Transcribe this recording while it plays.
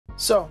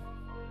So,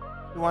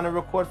 you want to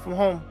record from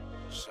home?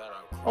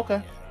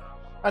 Okay,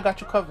 I got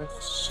you covered.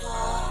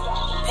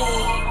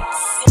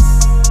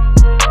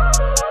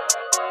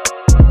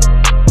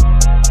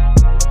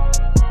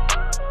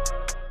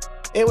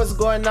 Hey, what's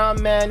going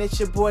on, man? It's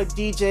your boy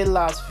DJ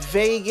Las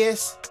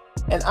Vegas,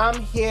 and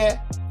I'm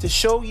here to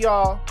show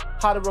y'all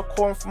how to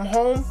record from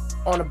home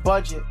on a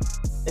budget.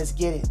 Let's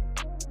get it.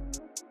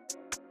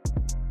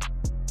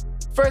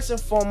 First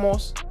and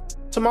foremost,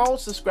 to my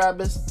old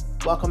subscribers,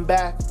 welcome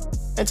back.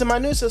 And to my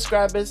new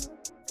subscribers,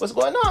 what's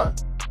going on?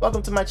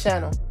 Welcome to my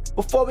channel.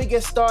 Before we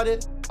get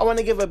started, I want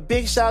to give a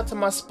big shout out to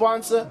my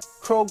sponsor,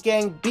 Crow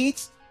Gang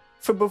Beats,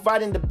 for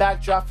providing the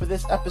backdrop for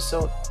this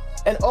episode.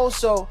 And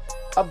also,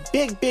 a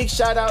big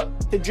shout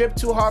out to Drip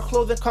Too Hard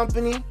Clothing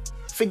Company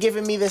for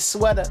giving me this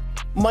sweater.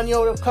 Money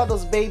over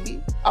cuddles,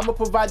 baby. I'm gonna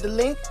provide the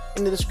link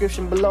in the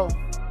description below.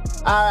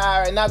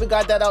 Alright, now we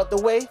got that out the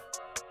way.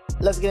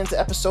 Let's get into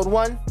episode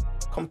 1,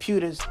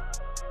 computers.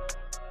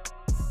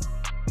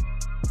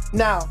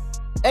 Now,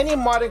 any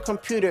modern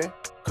computer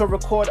could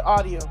record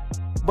audio,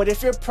 but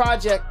if your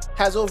project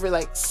has over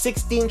like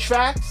 16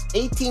 tracks,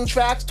 18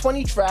 tracks,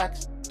 20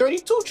 tracks,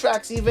 32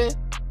 tracks even,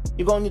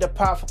 you're gonna need a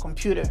powerful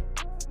computer.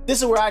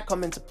 This is where I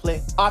come into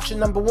play. Option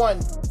number 1,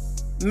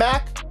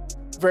 Mac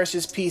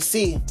versus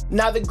PC.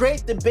 Now the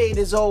great debate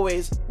is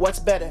always, what's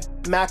better,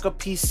 Mac or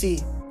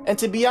PC? And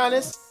to be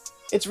honest,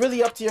 it's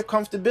really up to your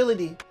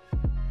comfortability.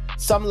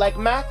 Some like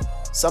Mac,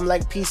 some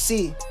like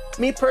PC.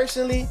 Me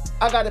personally,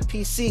 I got a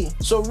PC.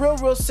 So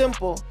real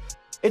simple.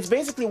 It's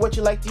basically what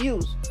you like to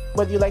use.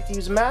 Whether you like to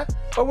use Mac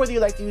or whether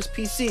you like to use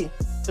PC.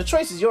 The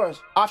choice is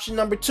yours. Option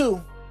number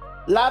 2,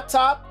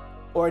 laptop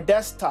or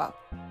desktop.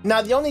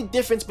 Now the only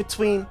difference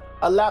between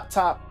a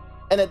laptop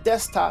and a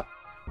desktop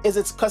is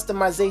its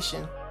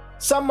customization.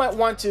 Some might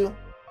want to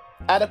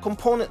add a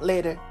component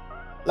later,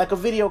 like a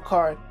video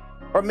card,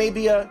 or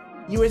maybe a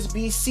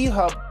USB-C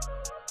hub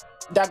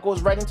that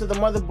goes right into the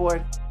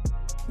motherboard.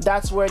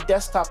 That's where a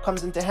desktop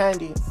comes into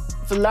handy.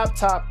 For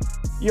laptop,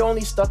 you're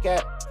only stuck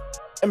at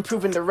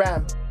improving the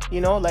RAM,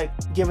 you know, like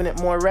giving it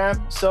more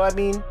RAM. So I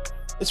mean,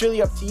 it's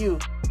really up to you.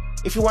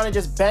 If you want to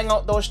just bang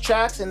out those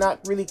tracks and not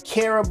really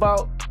care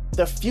about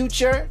the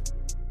future,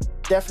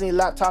 definitely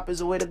laptop is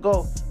the way to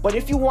go. But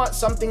if you want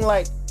something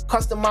like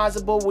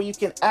customizable where you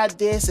can add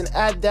this and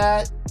add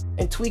that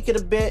and tweak it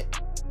a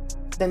bit,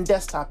 then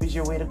desktop is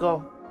your way to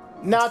go.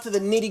 Now to the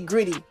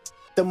nitty-gritty,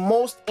 the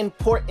most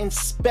important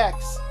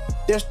specs.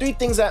 There's 3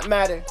 things that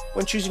matter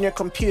when choosing your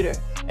computer,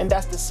 and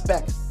that's the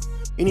specs.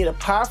 You need a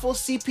powerful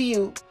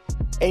CPU,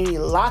 and you need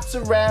lots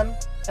of RAM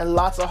and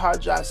lots of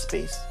hard drive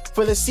space.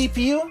 For the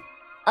CPU,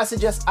 I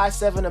suggest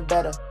i7 or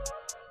better.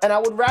 And I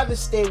would rather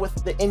stay with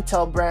the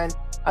Intel brand.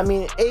 I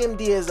mean,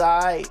 AMD is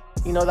alright,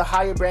 you know, the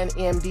higher brand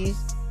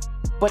AMDs.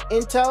 But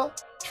Intel,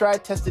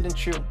 tried, tested, and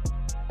true.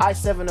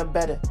 i7 or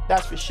better,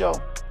 that's for sure.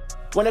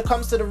 When it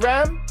comes to the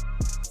RAM,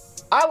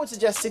 I would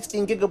suggest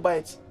 16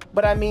 gigabytes.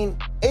 But I mean,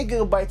 8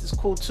 gigabytes is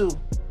cool too.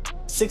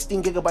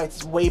 16 gigabytes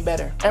is way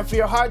better. And for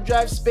your hard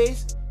drive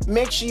space,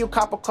 make sure you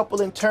cop a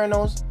couple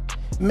internals.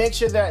 Make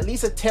sure they're at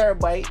least a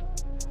terabyte,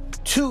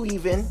 2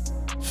 even,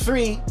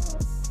 3.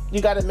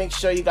 You gotta make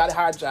sure you got a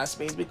hard drive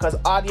space because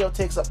audio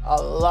takes up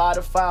a lot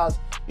of files.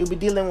 You'll be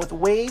dealing with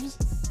waves,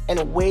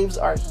 and waves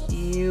are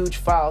huge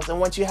files.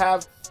 And once you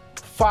have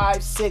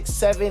 5, 6,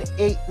 7,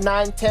 8,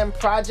 9, 10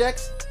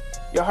 projects,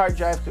 your hard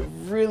drive could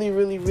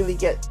really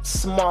get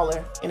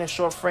smaller in a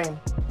short frame.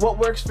 What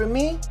works for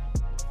me?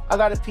 I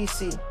got a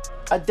PC,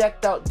 a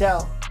decked out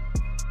Dell.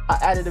 I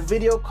added a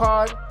video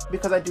card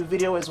because I do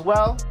video as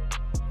well,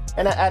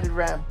 and I added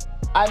RAM.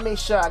 I made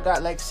sure I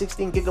got like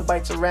 16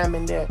 gigabytes of RAM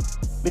in there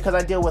because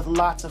I deal with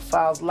lots of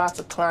files, lots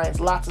of clients,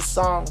 lots of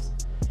songs.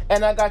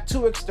 And I got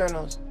 2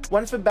 externals,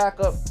 one for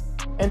backup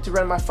and to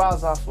run my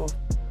files off of.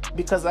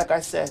 Because like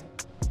I said,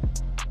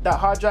 that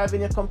hard drive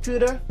in your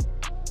computer,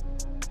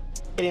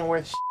 it ain't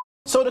worth shit.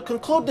 So to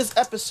conclude this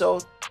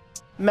episode,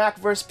 Mac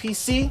versus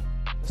PC,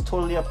 it's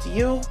totally up to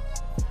you.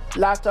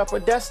 Laptop or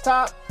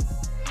desktop,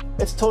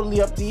 it's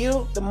totally up to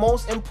you. The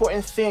most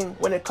important thing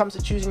when it comes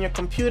to choosing your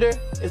computer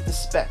is the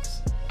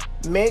specs.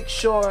 Make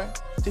sure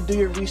to do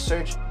your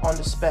research on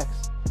the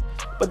specs.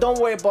 But don't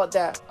worry about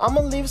that. I'm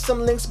gonna leave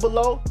some links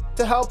below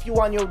to help you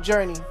on your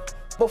journey.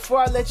 Before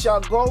I let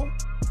y'all go,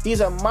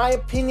 these are my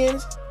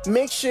opinions.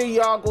 Make sure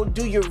y'all go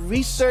do your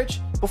research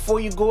before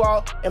you go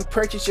out and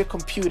purchase your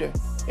computer.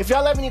 If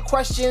y'all have any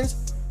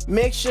questions,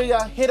 make sure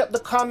y'all hit up the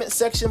comment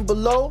section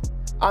below.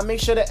 I'll make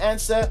sure to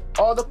answer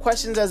all the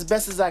questions as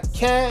best as I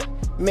can.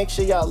 Make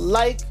sure y'all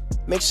like,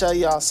 make sure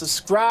y'all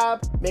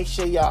subscribe, make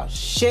sure y'all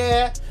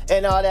share,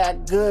 and all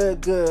that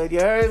good. You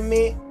heard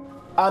me?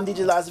 I'm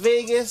DJ Las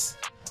Vegas,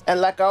 and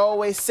like I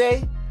always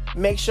say,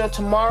 make sure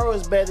tomorrow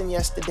is better than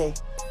yesterday.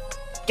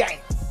 Gang!